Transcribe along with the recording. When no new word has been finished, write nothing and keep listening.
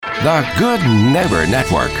The Good Neighbor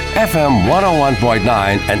Network, FM 101.9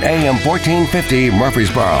 and AM 1450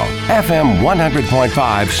 Murfreesboro, FM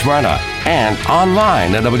 100.5 Smyrna, and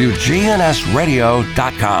online at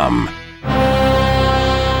WGNSradio.com.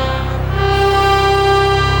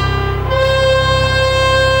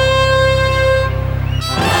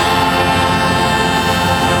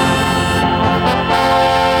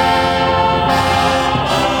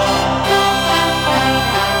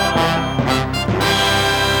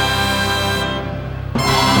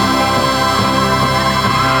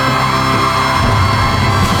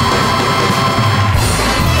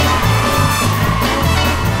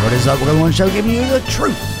 What is up? We're going to show giving you the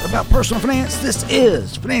truth about personal finance. This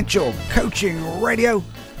is Financial Coaching Radio,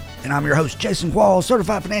 and I'm your host, Jason Qualls,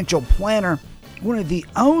 certified financial planner, one of the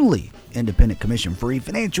only independent commission-free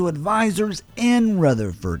financial advisors in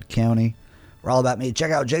Rutherford County. For all about me,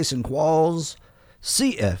 check out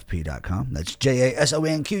jasonquallscfp.com. That's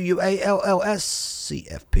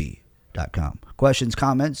JasonQuallscfp.com. Questions,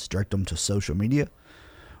 comments, direct them to social media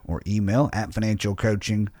or email at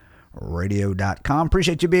financialcoaching.radio.com.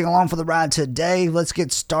 Appreciate you being along for the ride today. Let's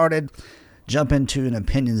get started. Jump into an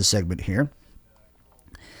opinions segment here.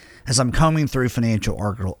 As I'm combing through financial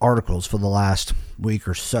articles for the last week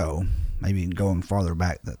or so, maybe going farther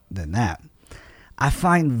back than that, I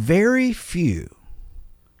find very few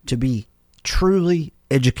to be truly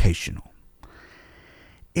educational.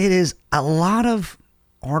 It is a lot of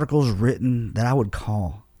articles written that I would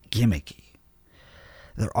call gimmicky.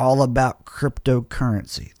 They're all about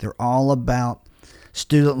cryptocurrency. They're all about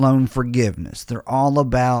student loan forgiveness. They're all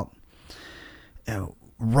about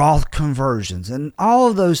Roth conversions and all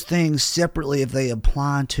of those things separately. If they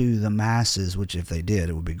apply to the masses, which if they did,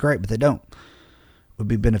 it would be great, but they don't, it would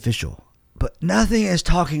be beneficial. But nothing is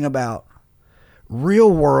talking about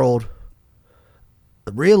real world,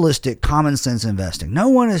 realistic, common sense investing. No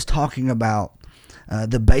one is talking about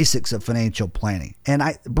the basics of financial planning. And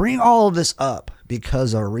I bring all of this up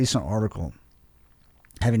because of a recent article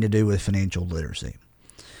having to do with financial literacy.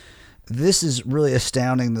 This is really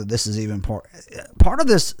astounding that this is even part of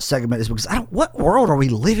this segment is because what world are we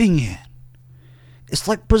living in? It's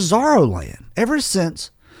like bizarro land. Ever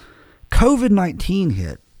since COVID-19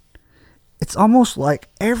 hit, it's almost like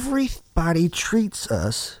everybody treats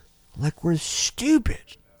us like we're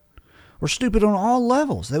stupid. We're stupid on all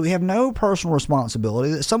levels, that we have no personal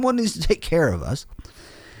responsibility, that someone needs to take care of us,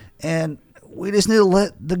 and we just need to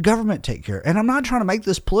let the government take care. And I'm not trying to make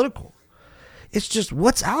this political. It's just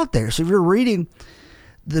what's out there. So if you're reading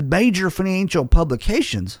the major financial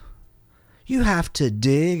publications, you have to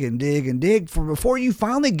dig and dig and dig before you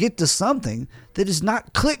finally get to something that is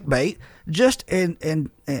not clickbait, just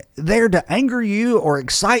and there to anger you or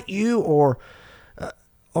excite you or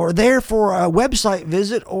there for a website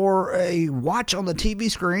visit or a watch on the TV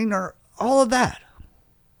screen or all of that.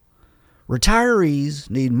 Retirees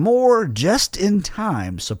need more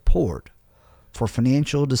just-in-time support for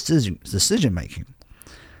financial decision-making.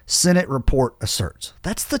 Senate report asserts.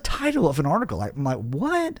 That's the title of an article. I'm like,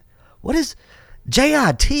 what? What is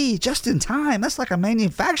JIT, just-in-time? That's like a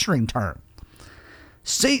manufacturing term.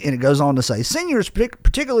 And it goes on to say, seniors,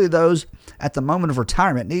 particularly those at the moment of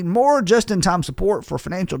retirement, need more just-in-time support for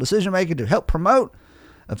financial decision-making to help promote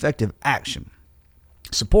effective action.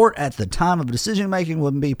 Support at the time of decision-making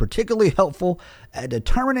would be particularly helpful at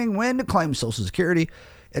determining when to claim Social Security,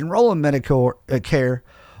 enroll in medical care,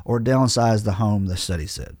 or downsize the home, the study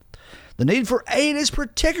said. The need for aid is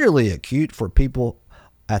particularly acute for people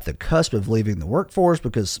at the cusp of leaving the workforce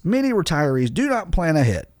because many retirees do not plan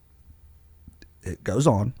ahead. It goes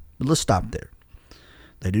on, but let's stop there.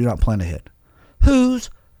 They do not plan ahead. Whose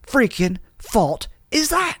freaking fault is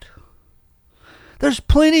that? There's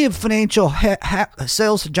plenty of financial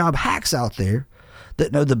sales job hacks out there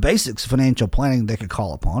that know the basics of financial planning they could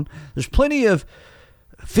call upon. There's plenty of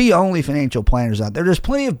fee-only financial planners out there. There's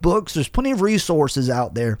plenty of books. There's plenty of resources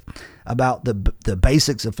out there about the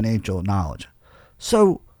basics of financial knowledge.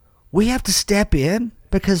 So we have to step in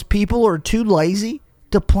because people are too lazy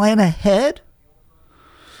to plan ahead?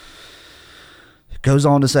 Goes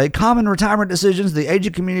on to say, common retirement decisions, the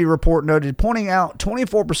Aging Community Report noted, pointing out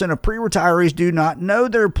 24% of pre-retirees do not know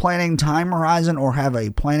their planning time horizon or have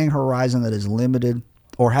a planning horizon that is limited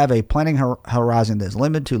to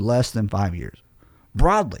less than 5 years.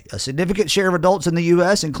 Broadly, a significant share of adults in the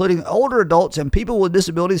U.S., including older adults and people with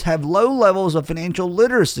disabilities, have low levels of financial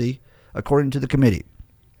literacy, according to the committee.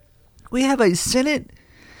 We have a Senate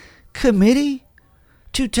committee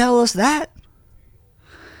to tell us that?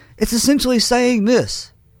 It's essentially saying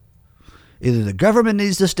this. Either the government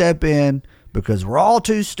needs to step in because we're all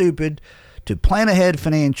too stupid to plan ahead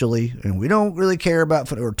financially, and we don't really care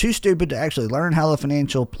about, or too stupid to actually learn how the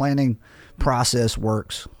financial planning process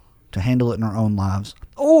works to handle it in our own lives.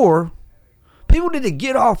 Or people need to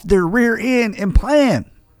get off their rear end and plan.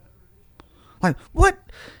 Like, what?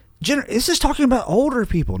 This is talking about older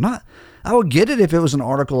people. Not, I would get it if it was an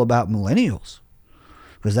article about millennials,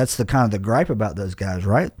 because that's the kind of the gripe about those guys,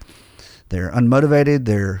 right? They're unmotivated.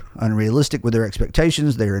 They're unrealistic with their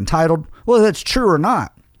expectations. They're entitled. Well, that's true or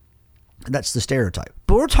not. That's the stereotype.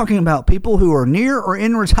 But we're talking about people who are near or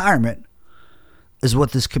in retirement is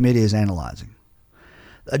what this committee is analyzing.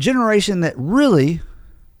 A generation that really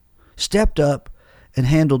stepped up and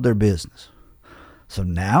handled their business. So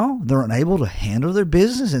now they're unable to handle their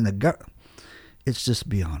business, and it's just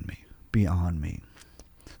beyond me. Beyond me.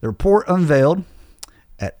 The report unveiled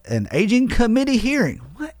at an aging committee hearing.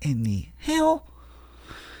 What in the hell?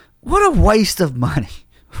 What a waste of money,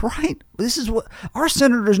 right? This is what our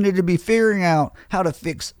senators need to be figuring out: how to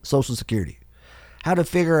fix Social Security, how to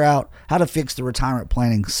figure out how to fix the retirement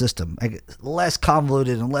planning system, make it less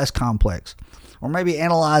convoluted and less complex. Or maybe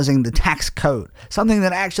analyzing the tax code, something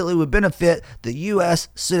that actually would benefit the U.S.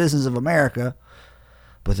 citizens of America,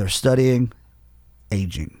 but they're studying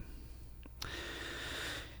aging.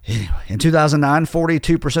 Anyway, in 2009,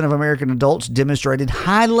 42% of American adults demonstrated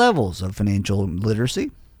high levels of financial literacy.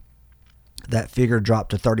 That figure dropped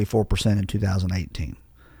to 34% in 2018.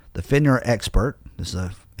 The FINRA expert, this is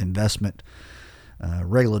an investment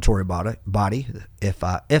regulatory body,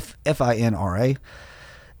 FINRA,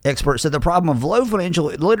 expert said the problem of low financial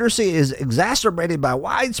literacy is exacerbated by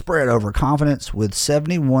widespread overconfidence, with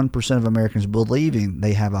 71% of Americans believing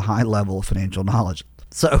they have a high level of financial knowledge.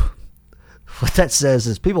 So what that says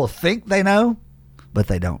is people think they know, but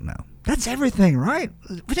they don't know. That's everything, right?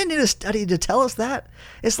 We didn't need a study to tell us that.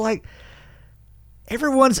 It's like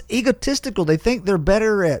everyone's egotistical. They think they're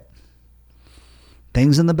better at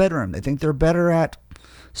things in the bedroom. They think they're better at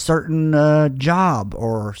certain job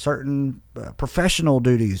or certain professional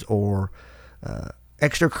duties or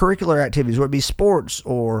extracurricular activities, whether it be sports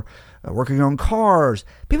or working on cars.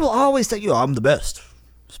 People always think, I'm the best,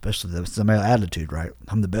 especially that's the male attitude, right?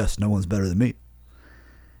 I'm the best. No one's better than me.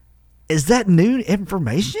 Is that new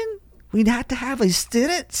information? We'd have to have a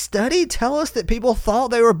study tell us that people thought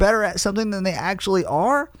they were better at something than they actually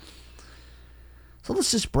are. So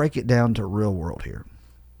let's just break it down to real world here.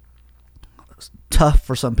 Tough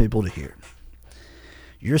for some people to hear.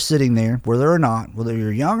 You're sitting there, whether or not, whether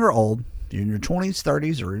you're young or old, you're in your 20s,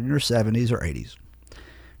 30s, or in your 70s or 80s.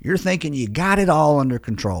 You're thinking you got it all under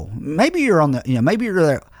control. Maybe you're maybe you're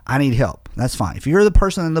there, I need help. That's fine. If you're the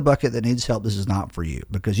person in the bucket that needs help, this is not for you,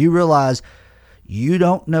 because you realize you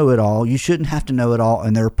don't know it all. You shouldn't have to know it all,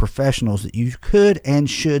 and there are professionals that you could and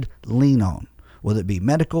should lean on, whether it be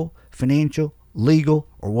medical, financial, legal,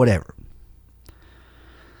 or whatever.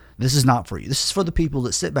 This is not for you. This is for the people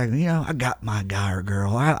that sit back and, I got my guy or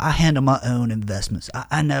girl. I handle my own investments.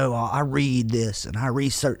 I know. I read this and I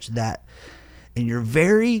research that. And you're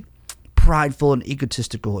very prideful and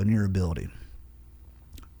egotistical in your ability.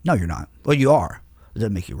 No, you're not. Well, you are. It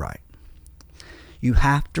doesn't make you right. You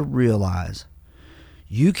have to realize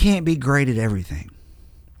you can't be great at everything.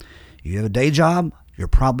 You have a day job, you're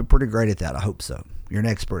probably pretty great at that. I hope so. You're an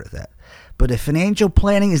expert at that. But if financial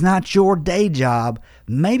planning is not your day job,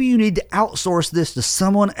 maybe you need to outsource this to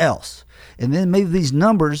someone else. And then maybe these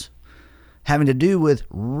numbers having to do with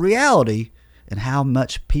reality and how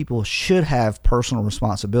much people should have personal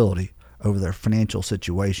responsibility over their financial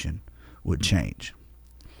situation would change.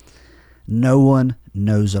 No one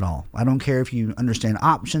knows it all. I don't care if you understand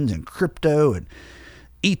options and crypto and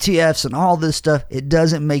ETFs and all this stuff. It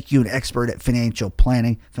doesn't make you an expert at financial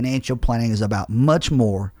planning. Financial planning is about much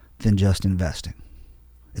more than just investing.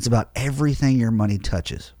 It's about everything your money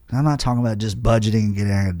touches. And I'm not talking about just budgeting and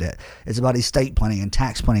getting out of debt. It's about estate planning and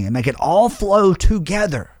tax planning and make it all flow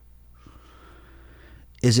together.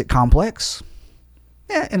 Is it complex?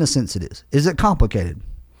 Yeah, in a sense it is. Is it complicated?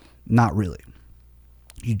 Not really.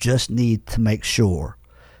 You just need to make sure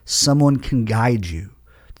someone can guide you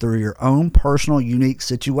through your own personal, unique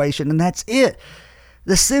situation, and that's it.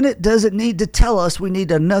 The Senate doesn't need to tell us we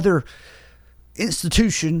need another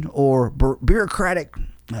institution or bureaucratic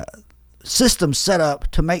system set up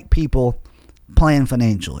to make people plan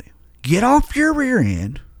financially. Get off your rear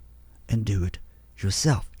end and do it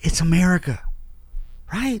yourself. It's America,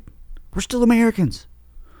 right? We're still Americans.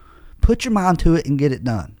 Put your mind to it and get it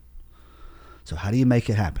done. So how do you make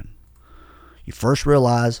it happen? You first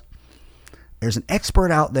realize there's an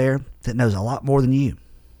expert out there that knows a lot more than you.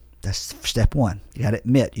 That's step one. You got to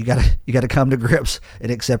admit. You got to come to grips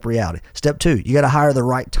and accept reality. Step two, you got to hire the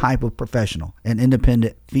right type of professional, an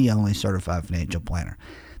independent, fee-only certified financial planner.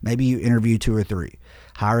 Maybe you interview 2 or 3.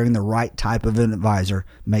 Hiring the right type of an advisor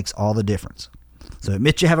makes all the difference. So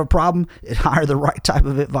admit you have a problem, and hire the right type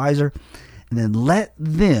of advisor, and then let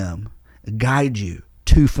them guide you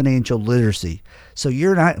to financial literacy so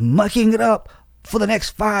you're not mucking it up for the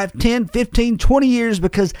next 5, 10, 15, 20 years,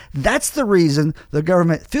 because that's the reason the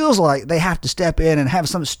government feels like they have to step in and have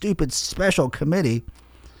some stupid special committee,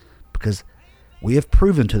 because we have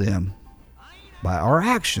proven to them by our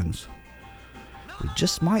actions we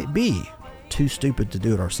just might be too stupid to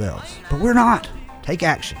do it ourselves. But we're not. Take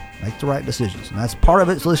action. Make the right decisions. And that's part of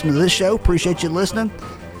it. Listening to this show. Appreciate you listening.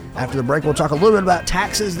 After the break, we'll talk a little bit about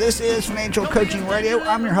taxes. This is Financial Coaching Radio.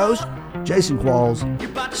 I'm your host, Jason Qualls,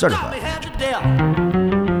 certified.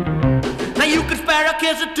 Now you could spare a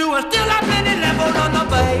kiss or two and still have many levels on the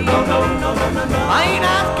bay. I ain't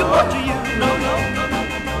asking much of you.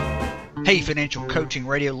 Hey, Financial Coaching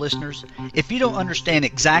Radio listeners, if you don't understand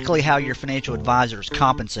exactly how your financial advisor is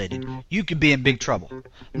compensated, you could be in big trouble.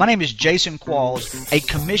 My name is Jason Qualls, a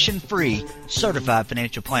commission-free certified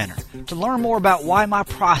financial planner. To learn more about why my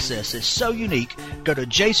process is so unique, go to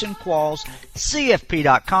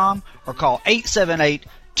jasonquallscfp.com or call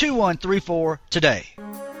 878-2134 today.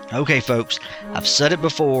 Okay, folks, I've said it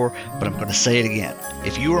before, but I'm going to say it again.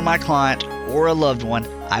 If you were my client or a loved one,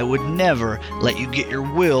 I would never let you get your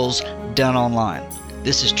wills done online.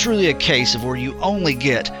 This is truly a case of where you only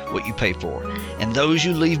get what you pay for, and those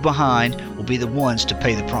you leave behind will be the ones to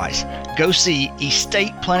pay the price. Go see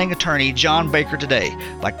estate planning attorney John Baker today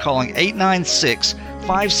by calling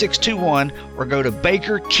 896-5621 or go to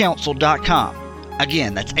bakercounsel.com.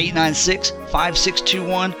 Again, that's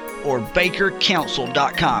 896-5621 or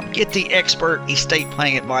bakercounsel.com. Get the expert estate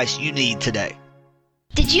planning advice you need today.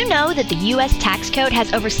 Did you know that the U.S. Tax Code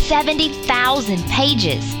has over 70,000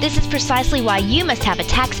 pages? This is precisely why you must have a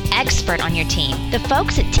tax expert on your team. The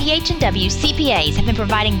folks at TH&W CPAs have been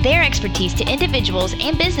providing their expertise to individuals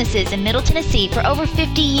and businesses in Middle Tennessee for over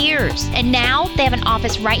 50 years. And now they have an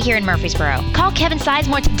office right here in Murfreesboro. Call Kevin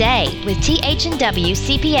Sizemore today with TH&W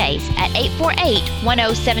CPAs at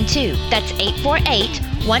 848-1072. That's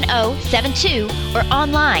 848-1072 or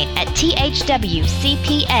online at thwcpa.com.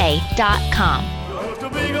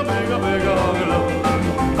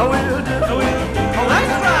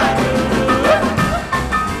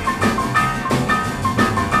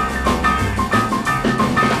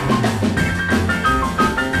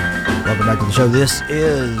 Welcome back to the show. This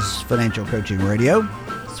is Financial Coaching Radio.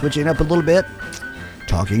 Switching up a little bit,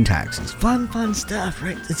 talking taxes. Fun stuff,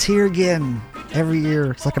 right? It's here again every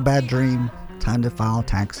year. It's like a bad dream. Time to file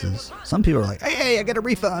taxes. Some people are like, hey, I get a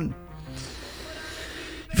refund.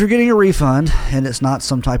 If you're getting a refund and it's not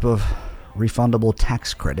some type of refundable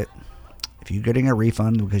tax credit, if you're getting a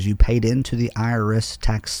refund because you paid into the IRS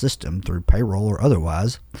tax system through payroll or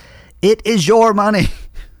otherwise, it is your money.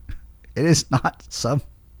 It is not some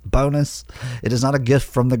bonus. It is not a gift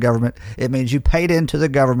from the government. It means you paid into the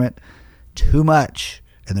government too much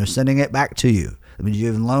and they're sending it back to you. It means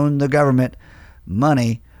you've loaned the government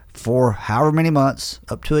money for however many months,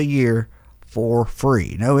 up to a year, for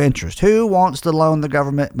free, no interest. Who wants to loan the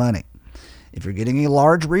government money? If you're getting a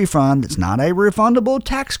large refund, it's not a refundable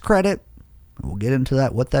tax credit. We'll get into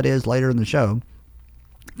that, what that is later in the show.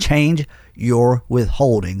 Change your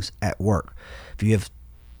withholdings at work. If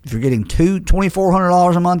you're getting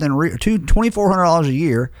 $2,400 a month and $2,400 a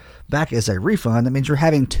year back as a refund, that means you're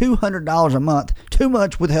having $200 a month too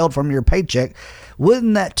much withheld from your paycheck.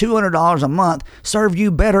 Wouldn't that $200 a month serve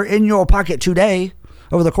you better in your pocket today,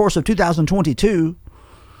 over the course of 2022,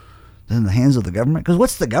 than in the hands of the government? Because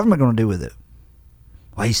what's the government going to do with it?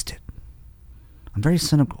 Waste it. I'm very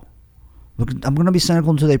cynical. I'm going to be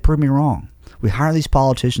cynical until they prove me wrong. We hire these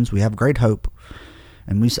politicians. We have great hope.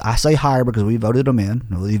 And I say hire because we voted them in.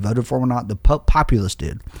 Whether you voted for them or not, the populace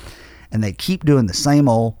did. And they keep doing the same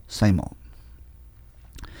old.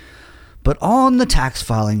 But on the tax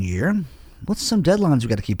filing year, what's some deadlines we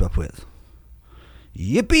got to keep up with?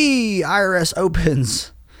 Yippee! IRS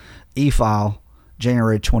opens e-file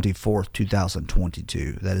January 24th,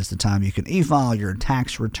 2022. That is the time you can e-file your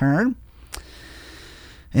tax return.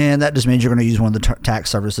 And that just means you're going to use one of the tax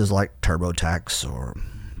services like TurboTax or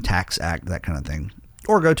Tax Act, that kind of thing.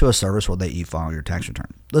 Or go to a service where they e-file your tax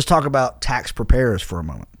return. Let's talk about tax preparers for a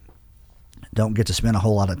moment. Don't get to spend a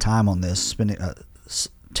whole lot of time on this,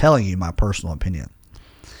 telling you my personal opinion.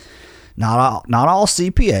 Not all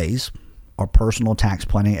CPAs are personal tax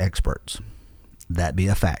planning experts. That be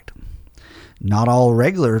a fact. Not all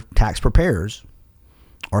regular tax preparers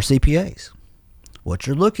are CPAs. What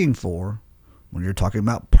you're looking for when you're talking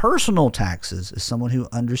about personal taxes is someone who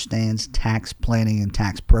understands tax planning and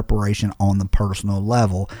tax preparation on the personal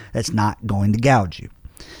level that's not going to gouge you.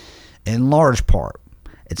 In large part,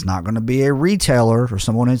 it's not going to be a retailer or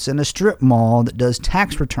someone that's in a strip mall that does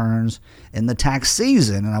tax returns in the tax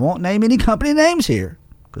season. And I won't name any company names here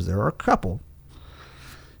because there are a couple.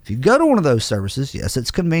 If you go to one of those services, yes, it's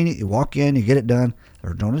convenient. You walk in, you get it done.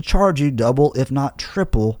 They're going to charge you double, if not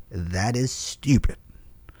triple. That is stupid.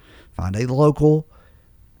 Find a local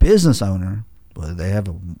business owner, whether they have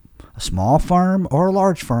a small firm or a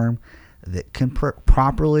large firm, that can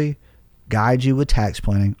properly guide you with tax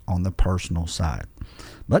planning on the personal side.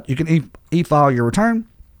 But you can e-file your return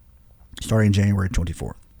starting January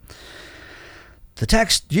 24th. The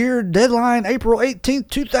tax year deadline, April 18th,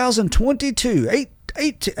 2022.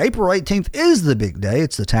 April 18th is the big day.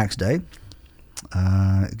 It's the tax day.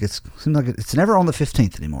 Seems like it's never on the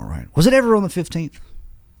 15th anymore, right? Was it ever on the 15th?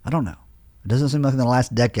 I don't know. It doesn't seem like in the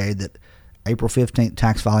last decade that April 15th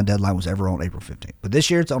tax filing deadline was ever on April 15th. But this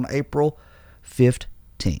year it's on April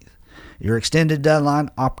 15th. Your extended deadline,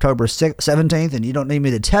 October 17th, and you don't need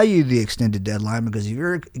me to tell you the extended deadline because if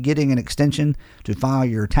you're getting an extension to file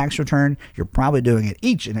your tax return, you're probably doing it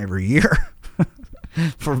each and every year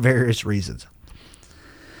for various reasons.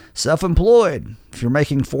 Self-employed, if you're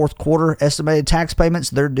making fourth quarter estimated tax payments,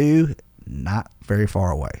 they're due not very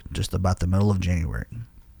far away, just about the middle of January.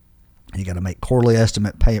 You got to make quarterly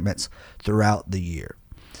estimate payments throughout the year.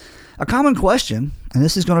 A common question, and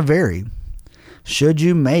this is going to vary, should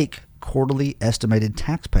you make quarterly estimated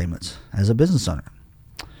tax payments as a business owner?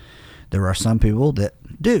 There are some people that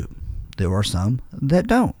do. There are some that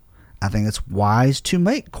don't. I think it's wise to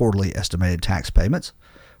make quarterly estimated tax payments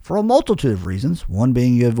for a multitude of reasons, one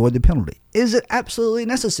being you avoid the penalty. Is it absolutely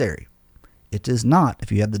necessary? It is not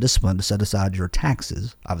if you have the discipline to set aside your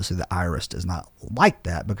taxes. Obviously, the IRS does not like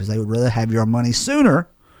that because they would rather have your money sooner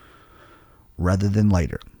rather than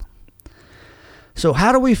later. So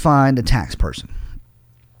how do we find a tax person?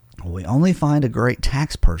 Well, we only find a great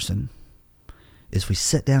tax person is we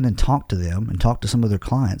sit down and talk to them and talk to some of their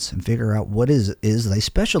clients and figure out what is they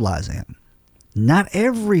specialize in. Not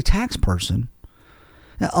every tax person.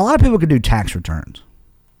 Now, a lot of people can do tax returns.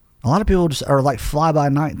 A lot of people just are like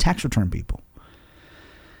fly-by-night tax return people.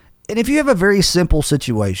 And if you have a very simple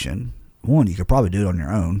situation, one, you could probably do it on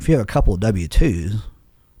your own. If you have a couple of W-2s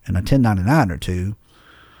and a 1099 or two,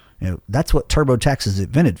 that's what TurboTax is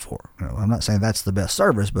invented for. I'm not saying that's the best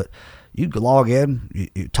service, but you can log in,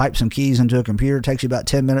 you type some keys into a computer, it takes you about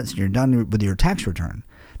 10 minutes, and you're done with your tax return.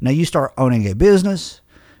 Now you start owning a business,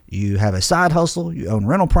 you have a side hustle, you own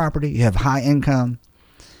rental property, you have high income,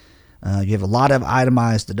 you have a lot of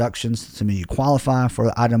itemized deductions. Some of you qualify for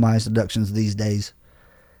the itemized deductions these days.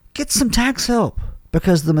 Get some tax help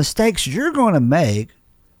because the mistakes you're going to make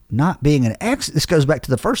not being this goes back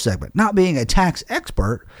to the first segment, not being a tax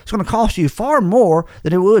expert, it's going to cost you far more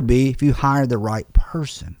than it would be if you hired the right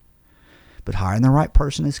person. But hiring the right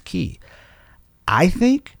person is key. I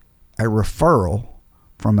think a referral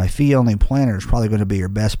from a fee-only planner is probably going to be your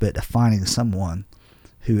best bet to finding someone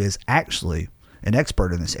who is actually an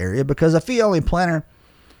expert in this area, because a fee-only planner,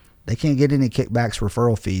 they can't get any kickbacks,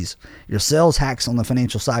 referral fees. Your sales hacks on the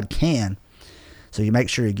financial side can. So you make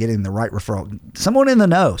sure you're getting the right referral. Someone in the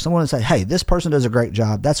know. Someone to say, hey, this person does a great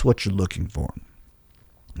job. That's what you're looking for.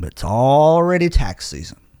 But it's already tax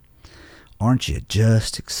season. Aren't you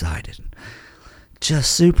just excited?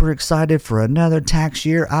 Just super excited for another tax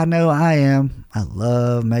year. I know I am. I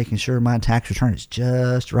love making sure my tax return is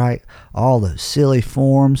just right. All those silly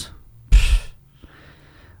forms.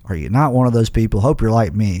 Are you not one of those people? Hope you're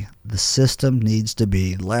like me. The system needs to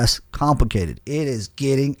be less complicated. It is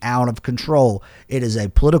getting out of control. It is a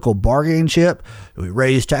political bargaining chip. We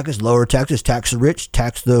raise taxes, lower taxes, tax the rich,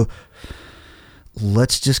 tax the...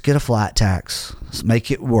 Let's just get a flat tax. Let's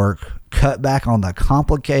make it work. Cut back on the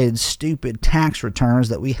complicated, stupid tax returns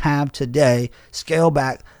that we have today. Scale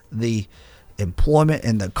back the employment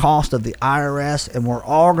and the cost of the IRS, and we're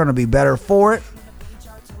all going to be better for it.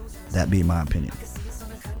 That'd be my opinion.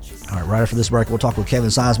 All right, right after this break, we'll talk with Kevin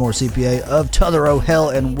Sizemore, CPA of Tutherow,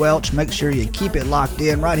 Hell, and Welch. Make sure you keep it locked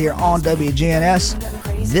in right here on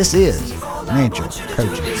WGNS. This is Financial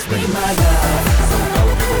Coaching Radio.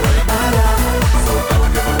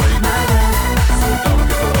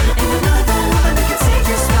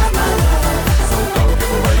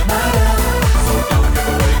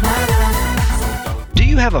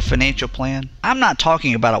 Have a financial plan? I'm not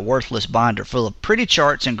talking about a worthless binder full of pretty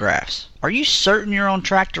charts and graphs. Are you certain you're on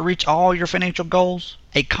track to reach all your financial goals?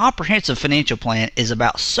 A comprehensive financial plan is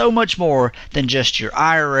about so much more than just your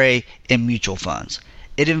IRA and mutual funds.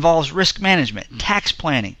 It involves risk management, tax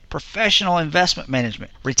planning, professional investment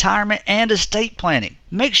management, retirement, and estate planning.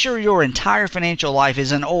 Make sure your entire financial life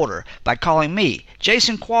is in order by calling me,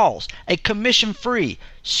 Jason Qualls, a commission-free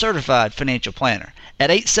certified financial planner,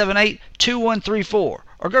 at 878-2134, or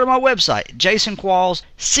go to my website,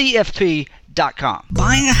 jasonquallscfp.com.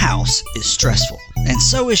 Buying a house is stressful, and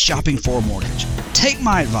so is shopping for a mortgage. Take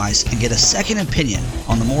my advice and get a second opinion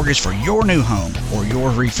on the mortgage for your new home or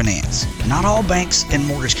your refinance. Not all banks and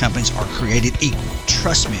mortgage companies are created equal.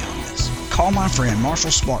 Trust me on this. Call my friend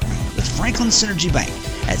Marshall Sparkman with Franklin Synergy Bank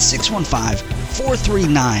at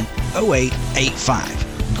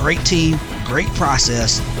 615-439-0885. Great team, great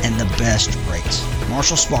process, and the best rates.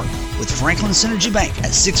 Marshall Sparkman with Franklin Synergy Bank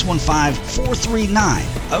at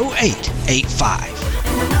 615-439-0885.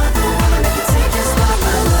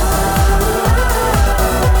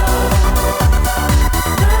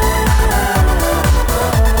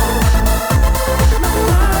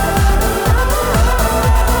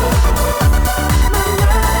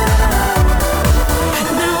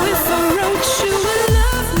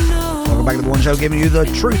 Back to the One Show, giving you the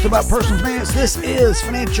truth about personal finance. This is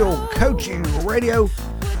Financial Coaching Radio.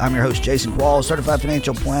 I'm your host, Jason Qualls, certified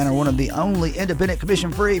financial planner, one of the only independent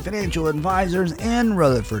commission-free financial advisors in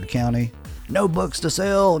Rutherford County. No books to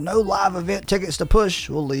sell, no live event tickets to push.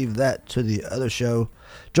 We'll leave that to the other show.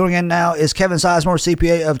 Joining in now is Kevin Sizemore,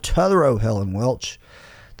 CPA of Tutherow, Helen Welch.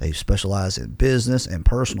 They specialize in business and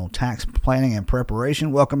personal tax planning and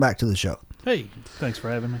preparation. Welcome back to the show. Hey, thanks for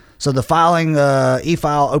having me. So the filing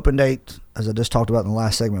e-file open date, as I just talked about in the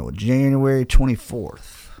last segment, was January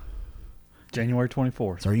 24th. January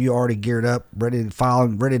 24th. So are you already geared up, ready to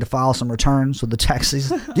file some returns with the tax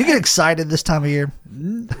season? You get excited this time of year?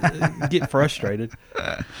 Get frustrated.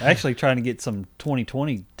 Actually trying to get some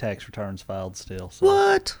 2020 tax returns filed still. So.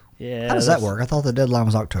 What? Yeah. How does that work? I thought the deadline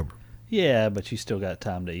was October. Yeah, but you still got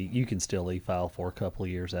time to you can still e-file for a couple of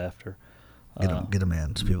years after. Get them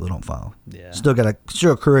in to people who don't file. Yeah.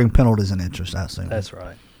 Still accruing penalties and interest, I assume. That's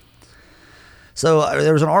right. So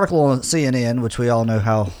there was an article on CNN, which we all know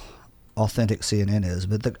how authentic CNN is,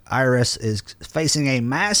 but the IRS is facing a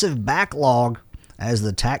massive backlog as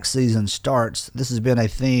the tax season starts. This has been a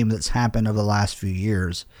theme that's happened over the last few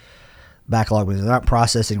years. Backlog means they're not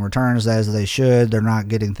processing returns as they should. They're not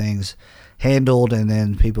getting things handled, and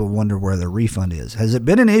then people wonder where the refund is. Has it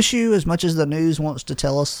been an issue as much as the news wants to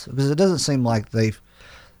tell us? Because it doesn't seem like they've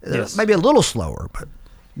maybe a little slower, but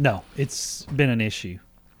no, it's been an issue.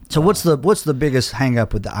 So what's the biggest hang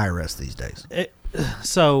up with the IRS these days?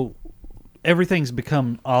 So everything's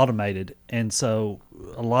become automated, and so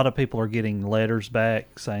a lot of people are getting letters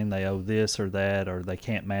back saying they owe this or that, or they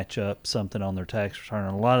can't match up something on their tax return.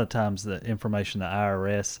 And a lot of times the information the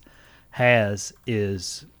IRS has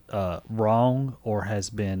is wrong or has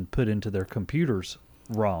been put into their computers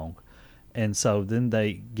wrong. And so then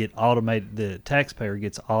they get automated, the taxpayer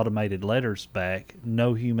gets automated letters back.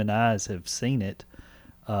 No human eyes have seen it.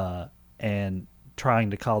 And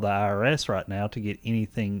trying to call the IRS right now to get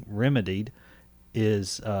anything remedied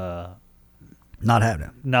is not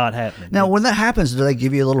happening. Now, when that happens, do they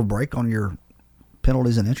give you a little break on your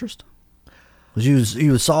penalties and interest? Because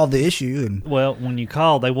you would solve the issue. And well, when you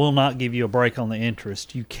call, they will not give you a break on the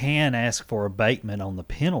interest. You can ask for abatement on the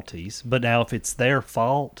penalties, but now if it's their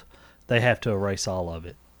fault, they have to erase all of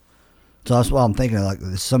it. So that's why I'm thinking, like,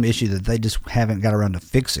 there's some issue that they just haven't got around to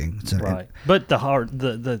fixing. Right. But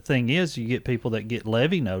the thing is, you get people that get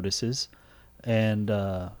levy notices, and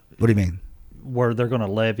what do you mean? Where they're going to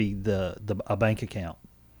levy a bank account.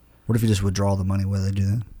 What if you just withdraw the money? What do they do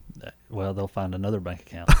then? Well, they'll find another bank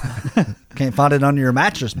account. Can't find it under your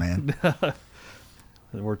mattress, man.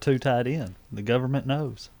 We're too tied in. The government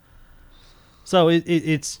knows. So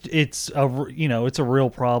it's a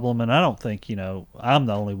real problem, and I don't think I'm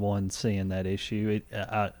the only one seeing that issue.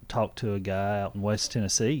 I talked to a guy out in West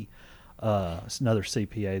Tennessee, another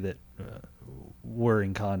CPA that we're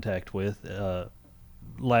in contact with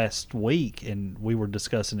last week, and we were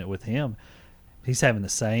discussing it with him. He's having the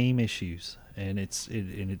same issues, and it's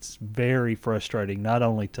very frustrating, not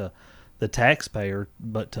only to the taxpayer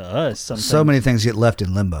but to us. So many things get left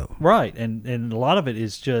in limbo. Right, and a lot of it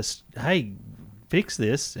is just, hey, fix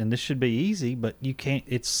this, and this should be easy, but you can't.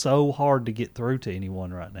 It's so hard to get through to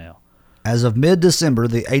anyone right now. As of mid-December,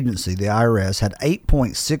 the agency, the IRS, had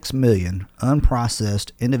 8.6 million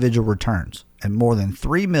unprocessed individual returns and more than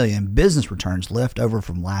 3 million business returns left over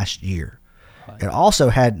from last year. Right. It also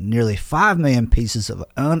had nearly 5 million pieces of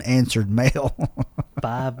unanswered mail.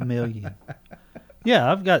 5 million.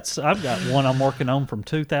 Yeah, I've got one I'm working on from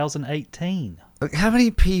 2018. How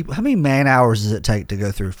many man hours does it take to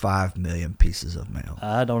go through 5 million pieces of mail?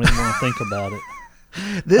 I don't even want to think about it.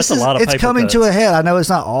 This That's a lot of it's paper coming to cuts. a head. I know it's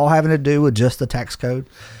not all having to do with just the tax code.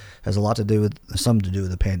 It has a lot to do with some to do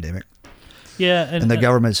with the pandemic Yeah, and the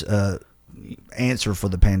government's answer for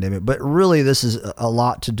the pandemic. But really, this is a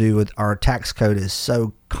lot to do with our tax code is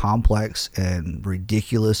so complex and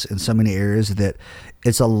ridiculous in so many areas that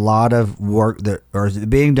it's a lot of work that are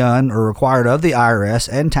being done or required of the IRS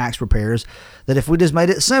and tax preparers that if we just made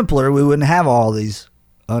it simpler, we wouldn't have all these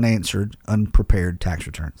unanswered, unprepared tax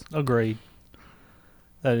returns. Agreed.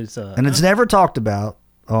 That is, And it's never talked about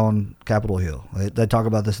on Capitol Hill. They talk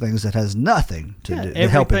about these things that has nothing to do with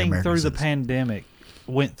helping everything American through the citizens. pandemic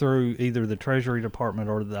went through either the Treasury Department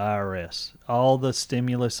or the IRS. All the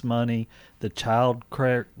stimulus money, the child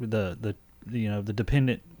credit, the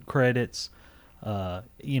dependent credits,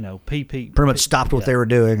 PP. Pretty much stopped what they were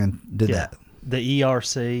doing and did that. The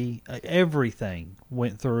ERC, everything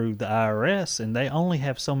went through the IRS, and they only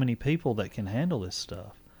have so many people that can handle this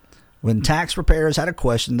stuff. When tax preparers had a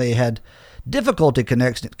question, they had difficulty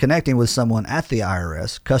connecting with someone at the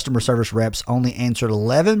IRS. Customer service reps only answered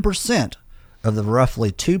 11% of the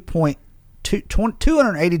roughly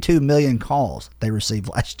 282 million calls they received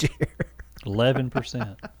last year.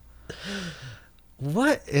 11%.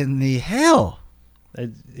 What in the hell?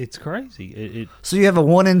 It's crazy. So you have a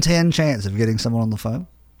 1 in 10 chance of getting someone on the phone?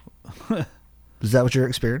 Is that what you're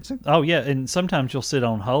experiencing? Oh yeah, and sometimes you'll sit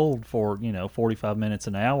on hold for 45 minutes,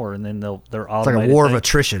 an hour, and then they're It's like automated. a war of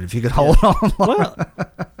attrition if you could hold on. Well,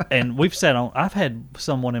 and I've had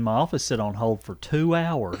someone in my office sit on hold for 2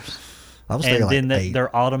 hours. I was thinking And then like 8.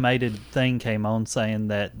 their automated thing came on saying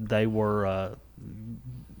that they were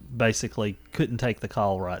basically couldn't take the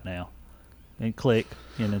call right now. And click,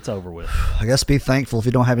 and it's over with. I guess be thankful if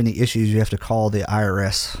you don't have any issues, you have to call the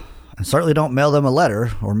IRS. And certainly don't mail them a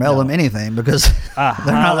letter or mail them anything because they're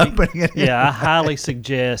not opening it. Yeah, I highly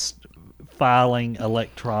suggest filing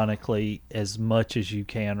electronically as much as you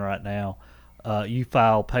can right now. You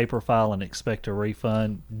file paper file and expect a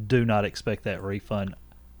refund. Do not expect that refund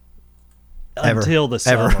Ever. until the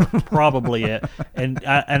summer, Ever. probably.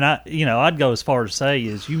 I'd go as far as say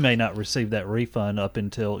is you may not receive that refund up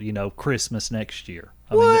until Christmas next year.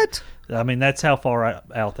 What? I mean, that's how far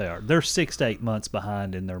out they are. They're 6 to 8 months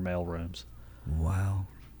behind in their mail rooms. Wow.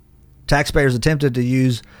 Taxpayers attempted to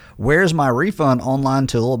use Where's My Refund online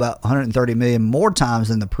tool about 130 million more times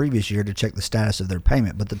than the previous year to check the status of their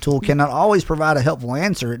payment, but the tool cannot always provide a helpful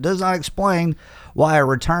answer. It does not explain why a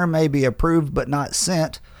return may be approved but not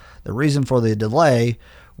sent, the reason for the delay,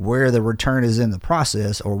 where the return is in the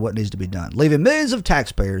process, or what needs to be done, leaving millions of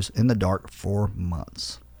taxpayers in the dark for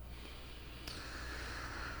months.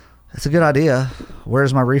 That's a good idea.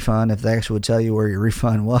 Where's my refund? If they actually would tell you where your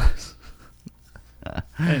refund was.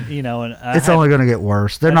 And, It's only going to get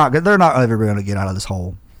worse. They're not ever going to get out of this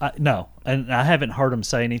hole. No, and I haven't heard them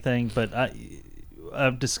say anything, but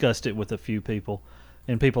I've discussed it with a few people,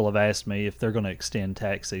 and people have asked me if they're going to extend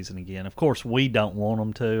tax season again. Of course, we don't want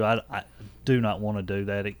them to. I do not want to do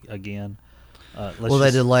that again. Will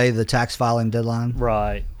they delay the tax filing deadline?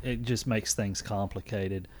 Right. It just makes things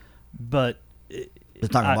complicated. But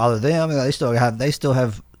It's not going to bother them. They still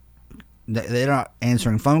have. They're not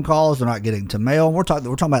answering phone calls. They're not getting to mail. We're talking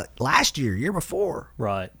about last year before.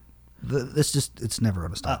 right. It's never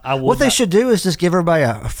going to stop. I will What they not- should do is just give everybody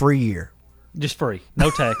a free year. Just free. No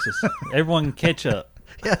taxes. Everyone can catch up.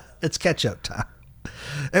 Yeah, it's catch up time.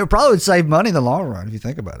 It probably would save money in the long run if you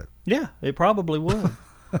think about it. Yeah, it probably would.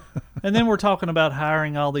 And then we're talking about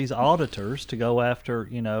hiring all these auditors to go after,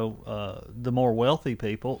 the more wealthy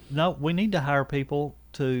people. No, we need to hire people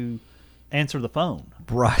to answer the phone.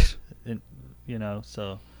 Right. And,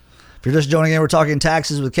 so If you're just joining in, we're talking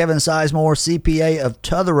taxes with Kevin Sizemore, CPA of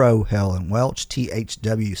Tutherow, Hell and Welch.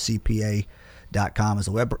 THWCPA.com is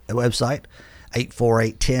the website.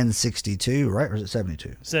 848-1062, right? Or is it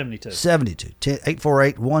 72? 72. 72.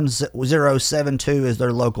 848-1072 is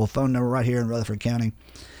their local phone number right here in Rutherford County.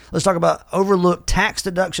 Let's talk about overlooked tax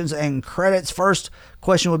deductions and credits. First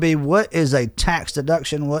question would be, what is a tax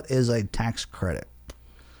deduction? What is a tax credit?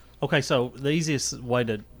 Okay, so the easiest way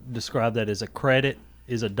to describe that is a credit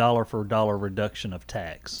is a dollar for dollar reduction of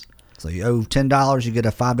tax. So you owe $10, you get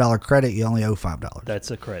a $5 credit, you only owe $5.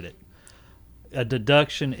 That's a credit. A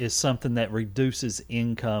deduction is something that reduces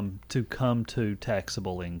income to come to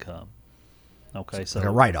taxable income. Okay, so Like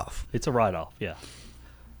a write-off. it's a write-off, yeah.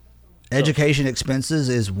 Education expenses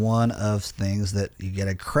is one of things that you get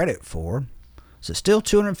a credit for. Is it still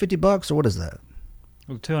 $250 or what is that?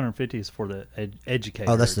 Well, $250 is for the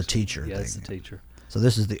educator. Oh, that's the teacher Yeah, that's the thing. teacher. So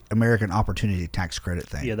this is the American Opportunity Tax Credit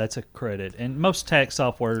thing. Yeah, that's a credit. And most tax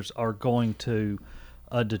softwares are going to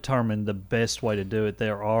determine the best way to do it.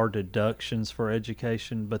 There are deductions for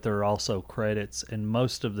education, but there are also credits, and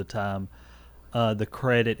most of the time the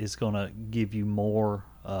credit is going to give you more,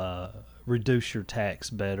 reduce your tax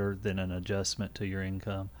better than an adjustment to your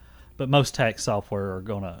income. But most tax software are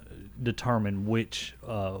going to determine which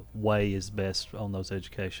way is best on those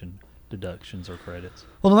education deductions or credits.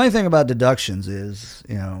 Well, the main thing about deductions is,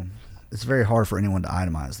 it's very hard for anyone to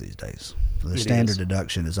itemize these days. The standard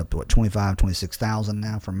deduction is up to, 26,000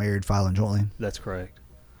 now for married filing jointly? That's correct.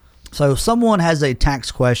 So if someone has a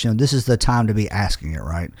tax question, this is the time to be asking it,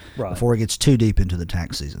 right? Before it gets too deep into the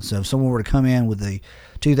tax season. So if someone were to come in with the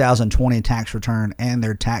 2020 tax return and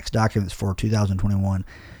their tax documents for 2021,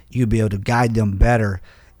 you'd be able to guide them better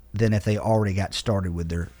than if they already got started with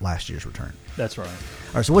their last year's return. That's right.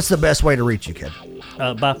 All right, so what's the best way to reach you, Kevin?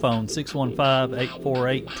 By phone,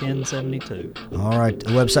 615-848-1072. All right, the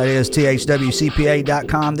website is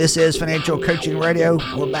thwcpa.com. This is Financial Coaching Radio.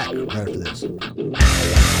 We're back right after this.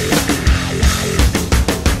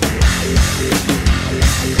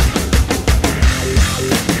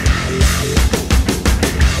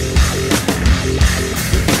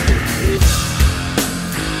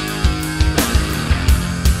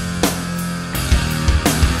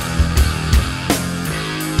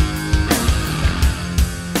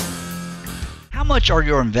 How much are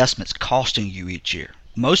your investments costing you each year?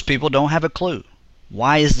 Most people don't have a clue.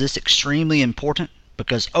 Why is this extremely important?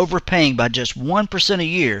 Because overpaying by just 1% a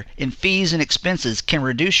year in fees and expenses can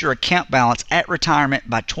reduce your account balance at retirement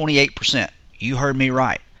by 28%. You heard me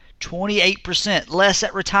right. 28% less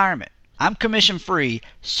at retirement. I'm commission-free,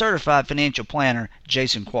 certified financial planner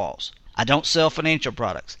Jason Qualls. I don't sell financial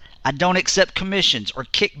products. I don't accept commissions or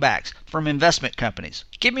kickbacks from investment companies.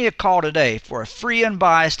 Give me a call today for a free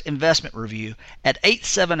unbiased investment review at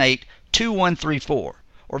 878-2134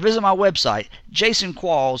 or visit my website,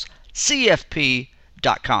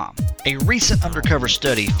 jasonquallscfp.com. A recent undercover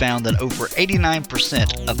study found that over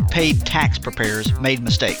 89% of paid tax preparers made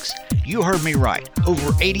mistakes. You heard me right,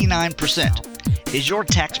 over 89%. Is your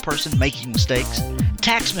tax person making mistakes?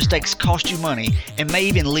 Tax mistakes cost you money and may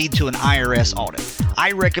even lead to an IRS audit.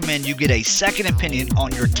 I recommend you get a second opinion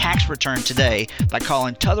on your tax return today by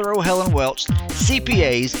calling Tutherow Helen Welch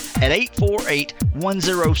CPAs at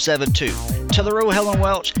 848-1072. Tutherow Helen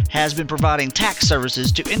Welch has been providing tax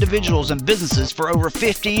services to individuals and businesses for over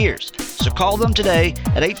 50 years. So call them today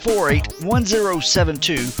at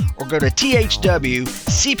 848-1072 or go to thwcpa.com.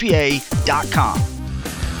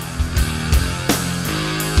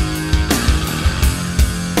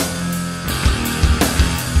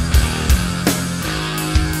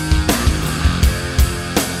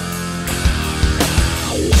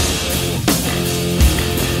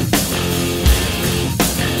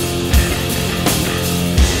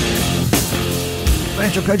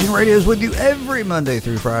 Financial Coaching Radio is with you every Monday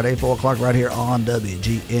through Friday, 4 o'clock right here on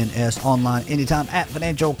WGNS, online anytime at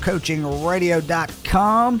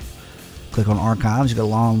financialcoachingradio.com. Click on archives. You got a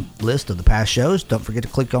long list of the past shows. Don't forget to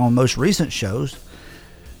click on most recent shows.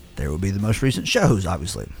 There will be the most recent shows,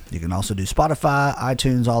 obviously. You can also do Spotify,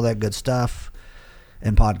 iTunes, all that good stuff,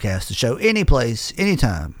 and podcast the show any place,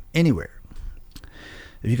 anytime, anywhere.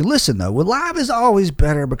 If you can listen, though, well, live is always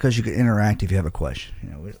better because you can interact if you have a question.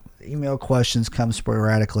 Email questions come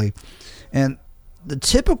sporadically, and the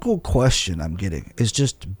typical question I'm getting is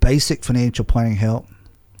just basic financial planning help.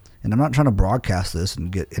 And I'm not trying to broadcast this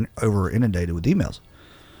and get over inundated with emails,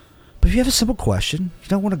 but if you have a simple question, you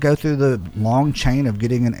don't want to go through the long chain of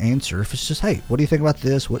getting an answer. If it's just, hey, what do you think about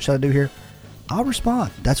this, what should I do here, I'll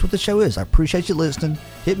respond. That's what the show is. I appreciate you listening.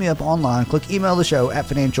 Hit me up online. Click email the show at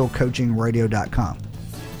financialcoachingradio.com.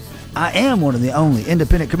 I am one of the only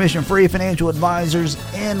independent commission-free financial advisors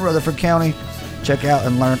in Rutherford County. Check out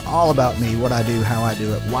and learn all about me, what I do, how I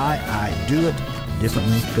do it, why I do it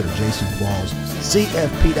differently. Go to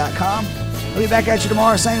jasonquallscfp.com. I'll be back at you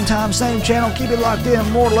tomorrow, same time, same channel. Keep it locked in.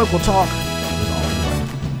 More local talk